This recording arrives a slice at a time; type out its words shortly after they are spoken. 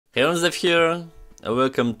Hey, here, and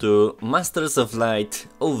welcome to Masters of Light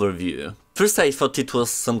overview. First I thought it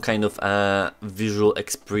was some kind of a visual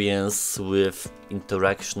experience with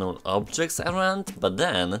interactional objects around, but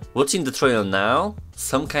then, watching the trailer now,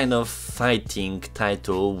 some kind of fighting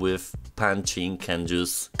title with punching and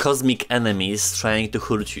just cosmic enemies trying to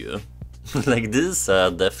hurt you. Like, this is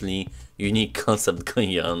a definitely unique concept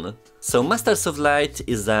going on. So Masters of Light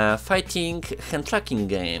is a fighting hand tracking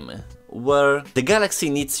game, where the galaxy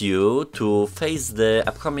needs you to face the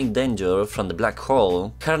upcoming danger from the black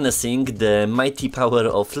hole, harnessing the mighty power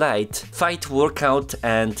of light, fight, workout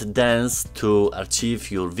and dance to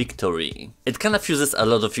achieve your victory. It kind of uses a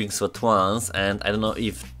lot of things at once, and I don't know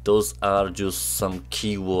if those are just some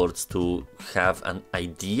keywords to have an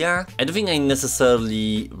idea. I don't think I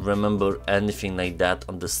necessarily remember anything like that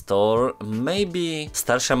on the store. Maybe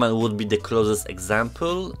Star Shaman would be the closest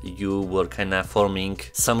example. You were kinda forming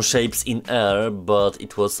some shapes in air, but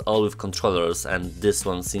it was all with controllers, and this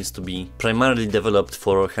one seems to be primarily developed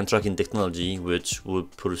for hand tracking technology, which will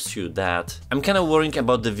pursue that. I'm kinda worrying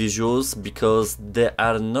about the visuals because they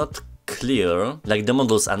are not clear, like the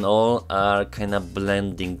models and all are kind of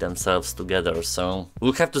blending themselves together, so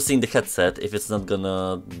we'll have to see in the headset if it's not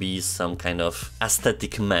gonna be some kind of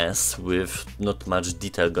aesthetic mess with not much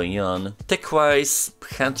detail going on. Tech-wise,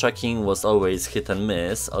 hand tracking was always hit and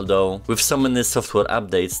miss, although with so many software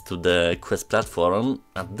updates to the Quest platform,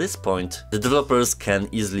 at this point the developers can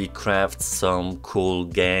easily craft some cool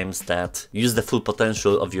games that use the full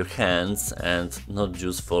potential of your hands and not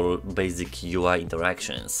just for basic UI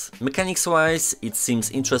interactions. Mechanics wise, it seems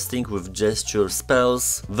interesting with gesture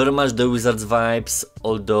spells, very much the Wizards vibes,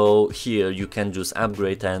 although here you can just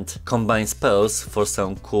upgrade and combine spells for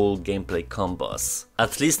some cool gameplay combos.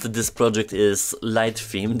 At least this project is light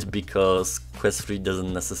themed because Quest 3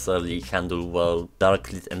 doesn't necessarily handle well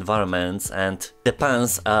dark lit environments, and the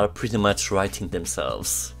puns are pretty much writing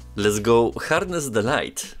themselves. Let's go harness the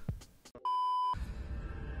light.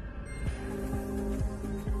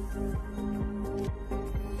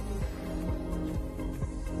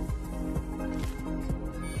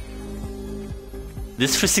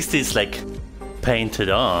 This 360 is like painted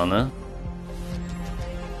on.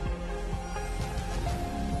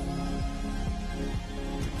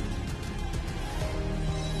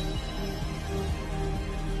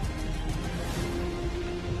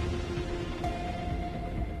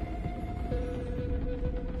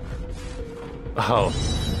 Oh,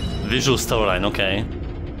 visual storyline, okay.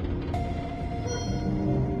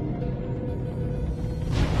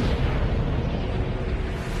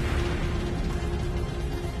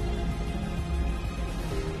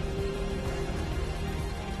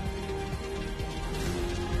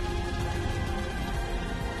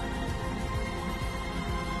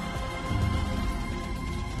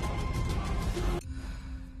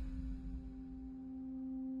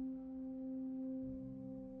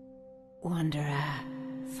 Wanderer,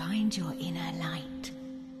 find your inner light.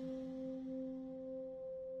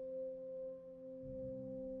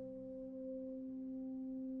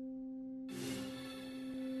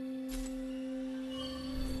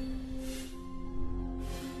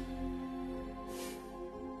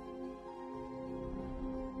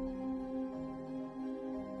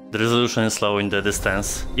 The resolution is low in the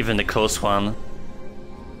distance, even the close one.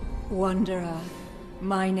 Wanderer,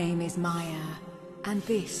 my name is Maya, and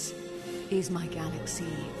this is my galaxy,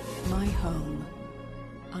 my home.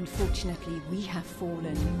 Unfortunately, we have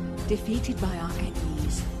fallen, defeated by our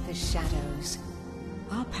enemies, the Shadows.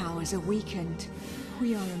 Our powers are weakened.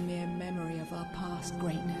 We are a mere memory of our past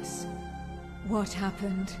greatness. What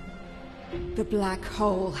happened? The black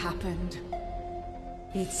hole happened.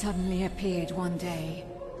 It suddenly appeared one day.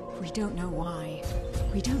 We don't know why.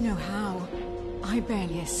 We don't know how. I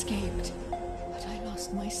barely escaped. But I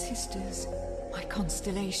lost my sisters, my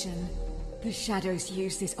constellation. The Shadows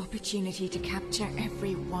used this opportunity to capture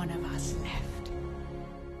every one of us left.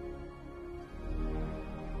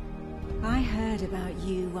 I heard about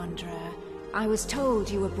you, Wanderer. I was told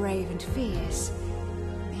you were brave and fierce.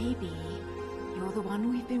 Maybe you're the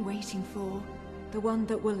one we've been waiting for, the one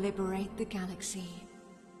that will liberate the galaxy.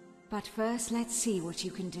 But first, let's see what you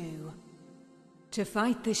can do. To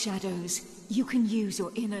fight the Shadows, you can use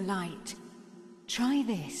your inner light. Try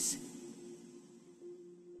this.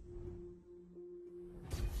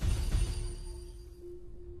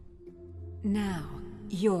 Now,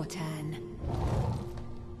 your turn.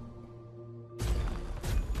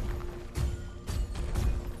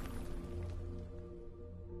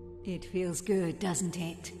 It feels good, doesn't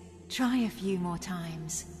it? Try a few more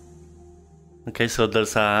times. Okay, so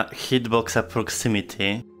there's a hitbox at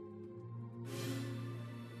proximity.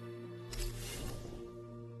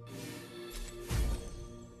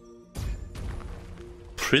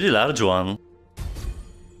 pretty large one.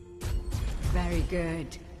 Very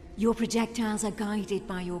good. Your projectiles are guided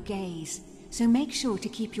by your gaze, so make sure to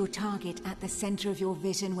keep your target at the center of your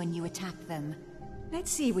vision when you attack them. Let's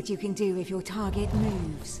see what you can do if your target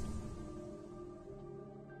moves.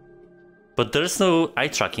 But there's no eye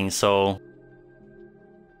tracking, so...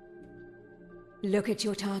 Look at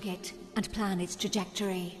your target and plan its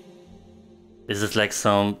trajectory. Is it like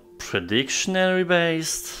some predictionary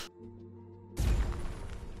based?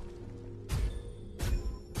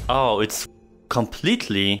 Oh, it's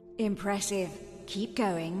completely... Impressive. Keep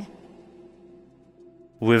going.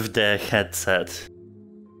 With the headset.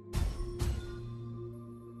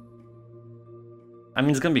 I mean,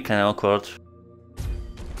 it's gonna be kinda awkward.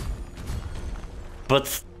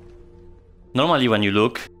 But normally when you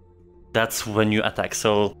look, that's when you attack,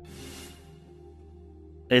 so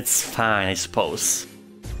it's fine, I suppose.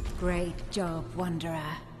 Great job,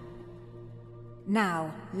 Wanderer.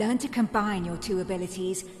 Now, learn to combine your two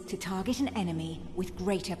abilities to target an enemy with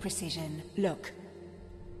greater precision. Look.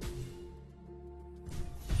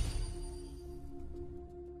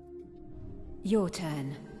 Your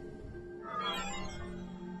turn.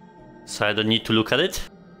 So I don't need to look at it?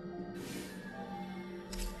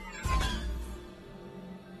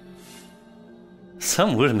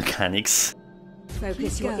 Some weird mechanics.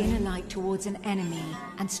 Focus your inner light towards an enemy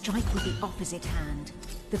and strike with the opposite hand.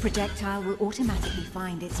 The projectile will automatically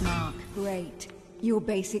find its mark. Great. Your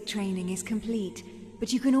basic training is complete,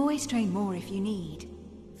 but you can always train more if you need.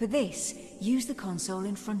 For this, use the console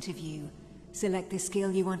in front of you. Select the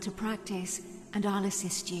skill you want to practice, and I'll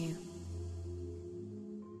assist you.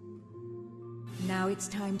 Now it's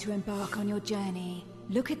time to embark on your journey.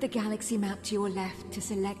 Look at the galaxy map to your left to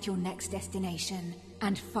select your next destination,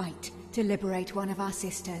 and fight to liberate one of our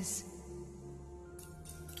sisters.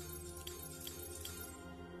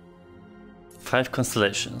 5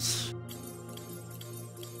 constellations.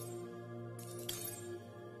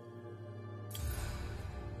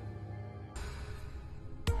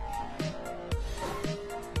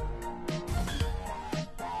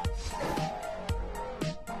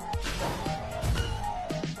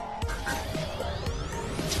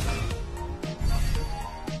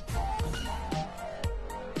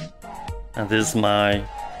 And this is my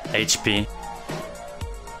HP.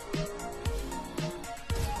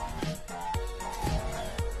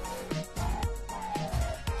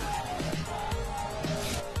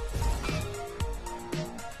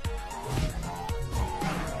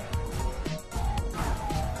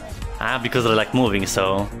 Because I like moving,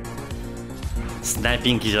 so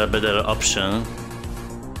sniping is a better option.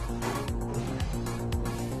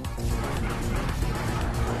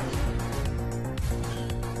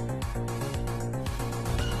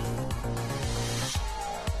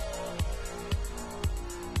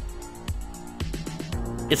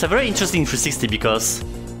 It's a very interesting 360 because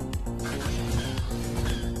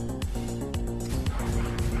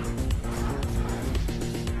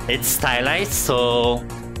it's stylized, so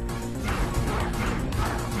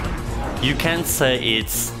you can't say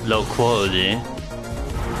it's low quality.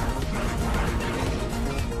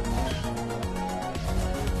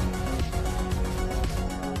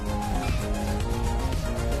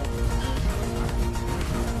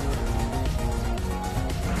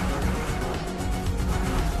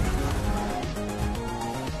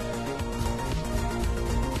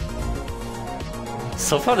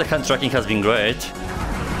 So far the hand tracking has been great.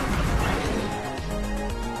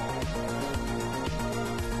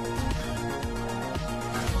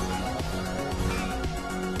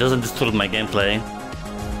 Doesn't disturb my gameplay.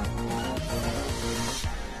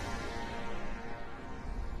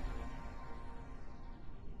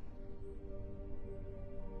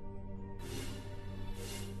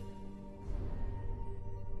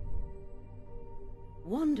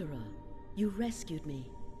 Wanderer, you rescued me.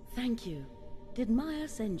 Thank you. Did Maya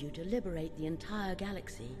send you to liberate the entire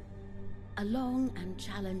galaxy? A long and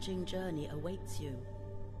challenging journey awaits you.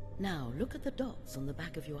 Now look at the dots on the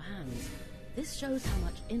back of your hands. This shows how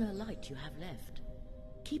much inner light you have left.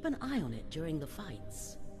 Keep an eye on it during the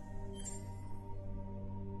fights.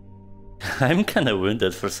 I'm kinda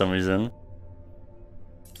wounded for some reason.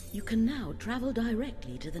 You can now travel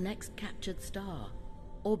directly to the next captured star,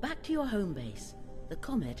 or back to your home base, the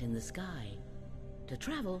comet in the sky. To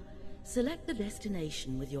travel, select the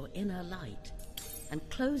destination with your inner light, and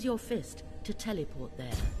close your fist to teleport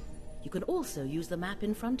there. You can also use the map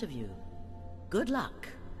in front of you. Good luck!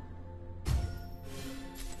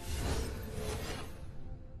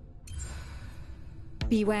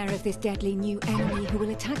 Beware of this deadly new enemy who will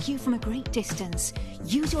attack you from a great distance.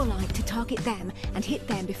 Use your light to target them and hit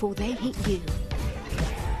them before they hit you.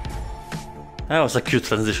 That was a cute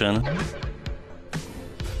transition.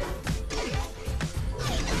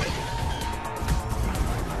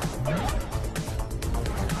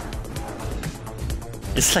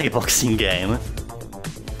 It's like a boxing game.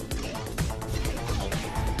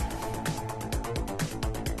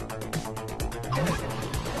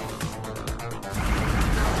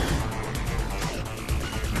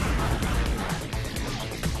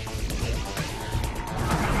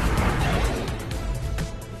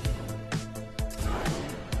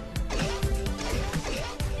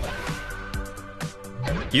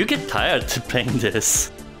 You get tired playing this.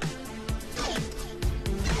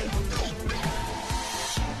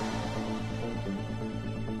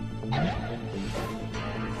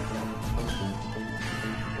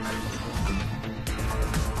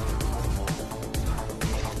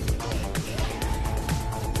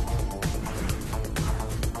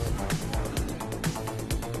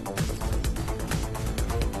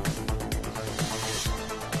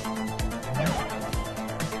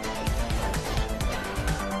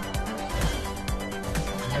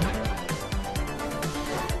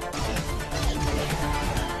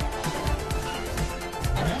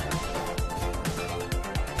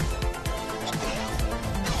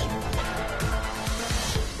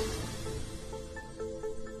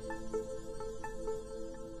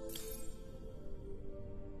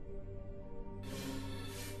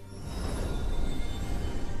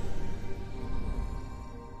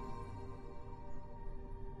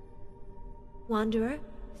 Wanderer,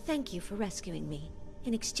 thank you for rescuing me.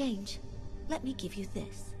 In exchange, let me give you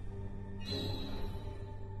this.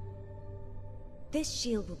 This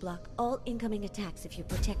shield will block all incoming attacks if you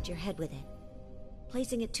protect your head with it.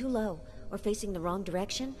 Placing it too low or facing the wrong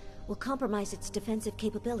direction will compromise its defensive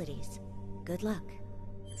capabilities. Good luck.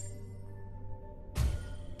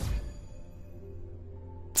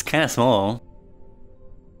 It's kinda small.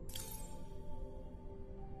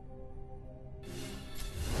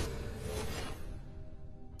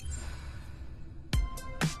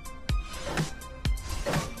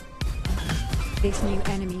 This new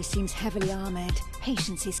enemy seems heavily armored.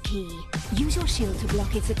 Patience is key. Use your shield to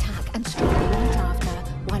block its attack and strike right after,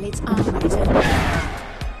 while its armor is open.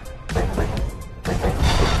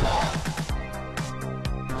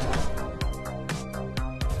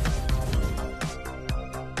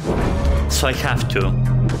 So I have to.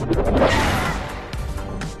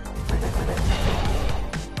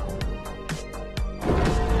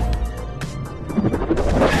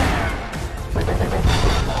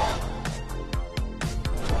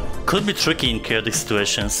 Could be tricky in chaotic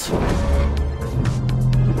situations.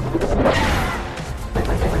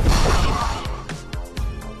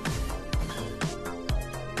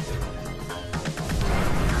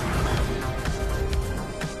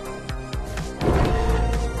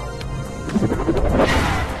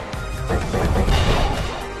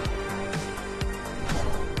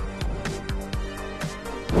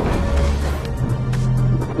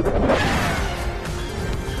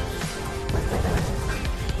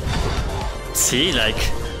 See, like,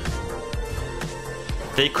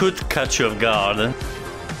 they could catch you off guard.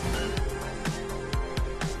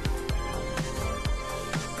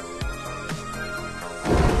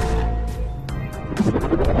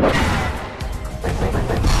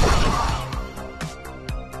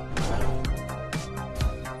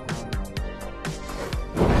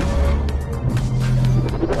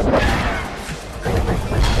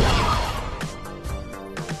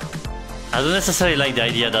 I don't necessarily like the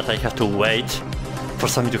idea that I have to wait for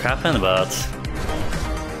something to happen, but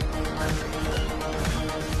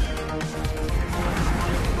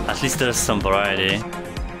at least there's some variety.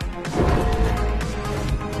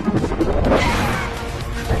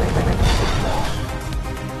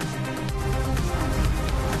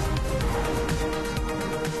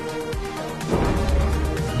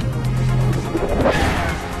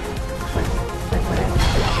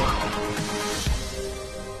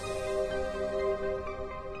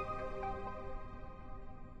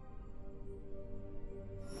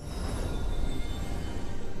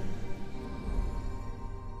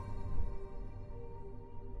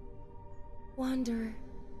 Wanderer,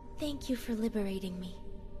 thank you for liberating me.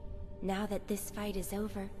 Now that this fight is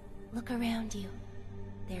over, look around you.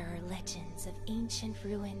 There are legends of ancient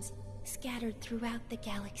ruins scattered throughout the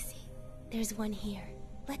galaxy. There's one here.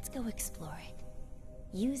 Let's go explore it.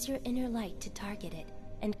 Use your inner light to target it,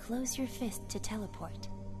 and close your fist to teleport.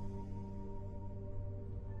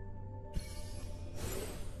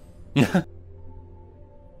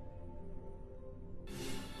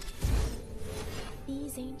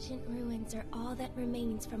 These ancient ruins are all that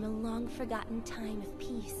remains from a long-forgotten time of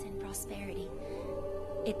peace and prosperity.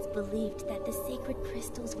 It's believed that the sacred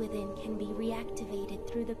crystals within can be reactivated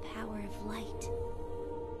through the power of light.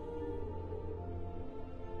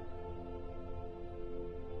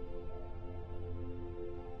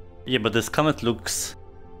 Yeah, but this comet looks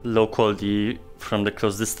low quality from the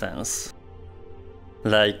close distance.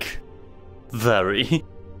 Like, very.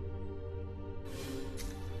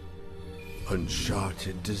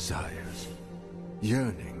 Uncharted desires,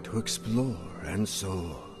 yearning to explore and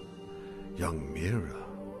soar. Young Mira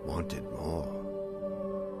wanted more.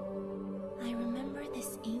 I remember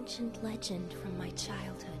this ancient legend from my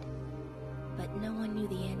childhood, but no one knew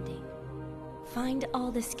the ending. Find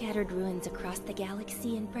all the scattered ruins across the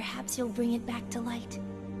galaxy and perhaps you'll bring it back to light.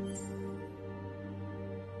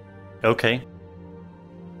 Okay.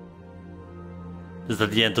 Is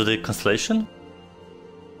that the end of the constellation?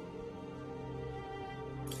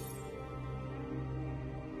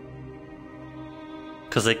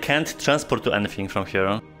 Because I can't transport to anything from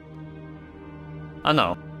here. Oh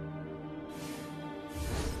no.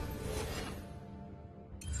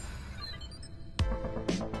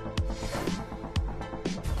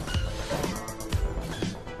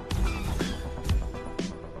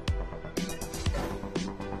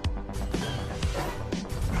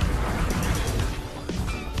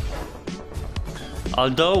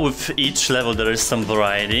 Although with each level there is some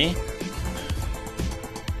variety,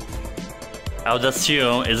 I would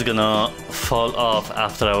assume it's gonna fall off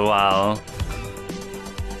after a while.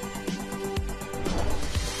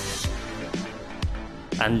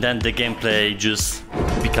 And then the gameplay just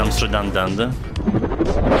becomes redundant.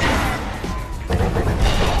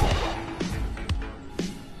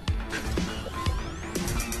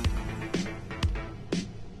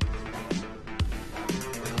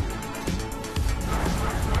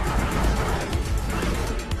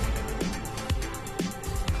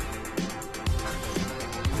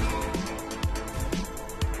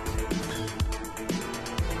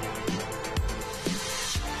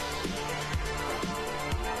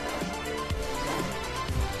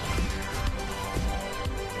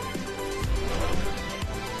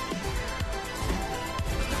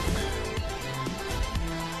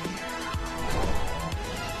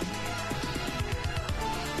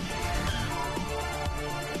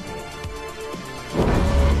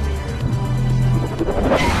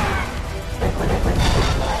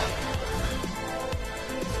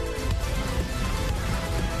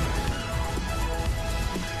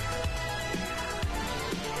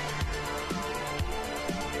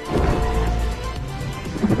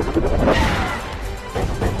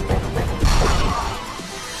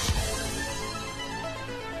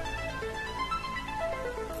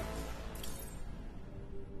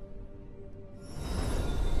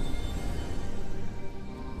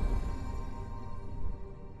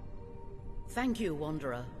 Thank you,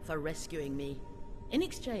 Wanderer, for rescuing me. In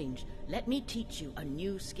exchange, let me teach you a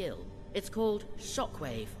new skill. It's called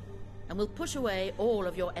Shockwave, and will push away all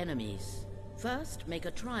of your enemies. First, make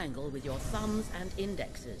a triangle with your thumbs and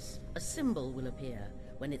indexes. A symbol will appear.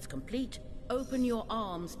 When it's complete, open your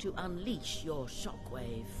arms to unleash your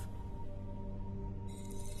Shockwave.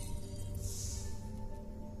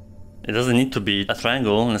 It doesn't need to be a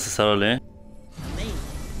triangle necessarily. Amazing.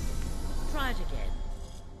 Try it again.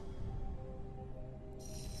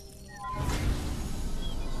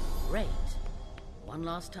 Great. One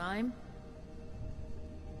last time.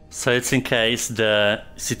 So it's in case the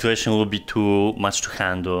situation will be too much to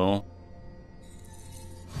handle.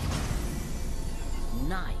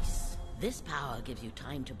 Nice. This power gives you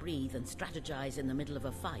time to breathe and strategize in the middle of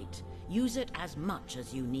a fight. Use it as much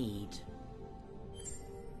as you need.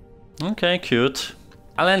 Okay, cute.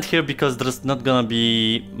 I'll end here because there's not gonna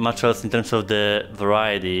be much else in terms of the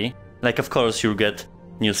variety. Like, of course, you'll get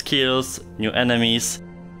new skills, new enemies,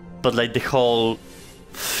 but like the whole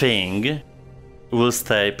thing will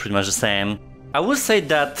stay pretty much the same. I would say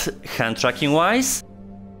that hand tracking wise,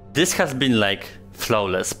 this has been like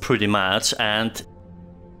flawless pretty much, and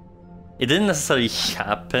it didn't necessarily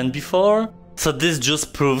happen before. So this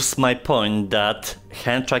just proves my point that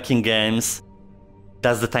hand tracking games,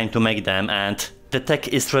 that's the time to make them, and the tech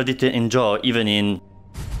is ready to enjoy even in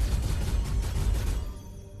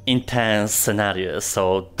intense scenarios,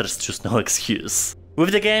 so there's just no excuse.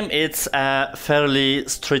 With the game, it's a fairly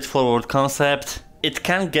straightforward concept. It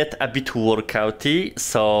can get a bit workouty,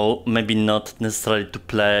 so maybe not necessarily to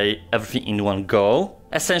play everything in one go.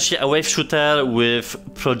 Essentially a wave shooter with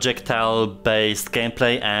projectile-based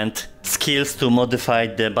gameplay and skills to modify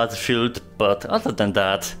the battlefield, but other than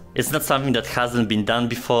that, it's not something that hasn't been done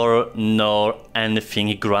before, nor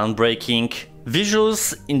anything groundbreaking.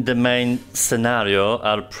 Visuals in the main scenario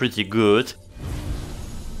are pretty good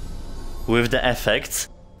with the effects.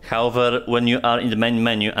 However, when you are in the main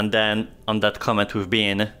menu and then on that comment we've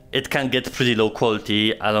been, it can get pretty low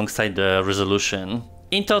quality alongside the resolution.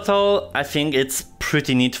 In total, I think it's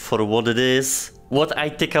pretty neat for what it is. What I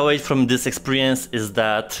take away from this experience is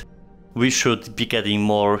that we should be getting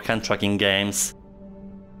more hand tracking games,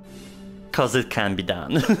 cause it can be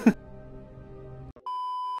done.